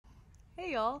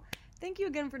Hey y'all! Thank you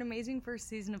again for an amazing first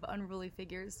season of Unruly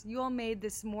Figures. You all made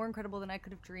this more incredible than I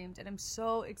could have dreamed, and I'm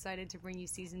so excited to bring you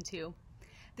season 2.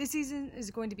 This season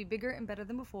is going to be bigger and better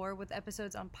than before, with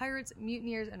episodes on pirates,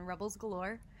 mutineers, and rebels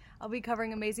galore. I'll be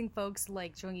covering amazing folks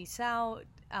like Jung-Yi Sao,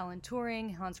 Alan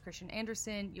Turing, Hans Christian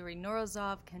Andersen, Yuri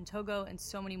Norozov, Ken Togo, and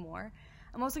so many more.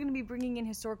 I'm also going to be bringing in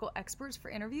historical experts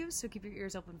for interviews, so keep your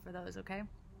ears open for those, okay?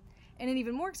 And in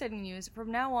even more exciting news,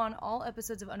 from now on, all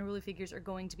episodes of Unruly Figures are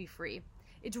going to be free.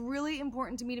 It's really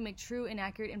important to me to make true and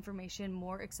accurate information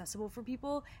more accessible for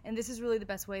people, and this is really the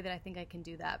best way that I think I can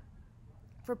do that.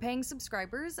 For paying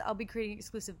subscribers, I'll be creating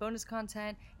exclusive bonus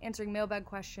content, answering mailbag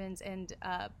questions, and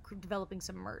developing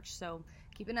some merch, so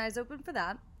keep an eyes open for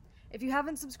that. If you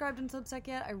haven't subscribed on Substack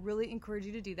yet, I really encourage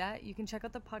you to do that. You can check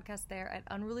out the podcast there at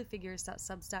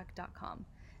unrulyfigures.substack.com.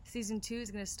 Season 2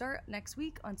 is going to start next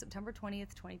week on September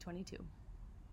 20th, 2022.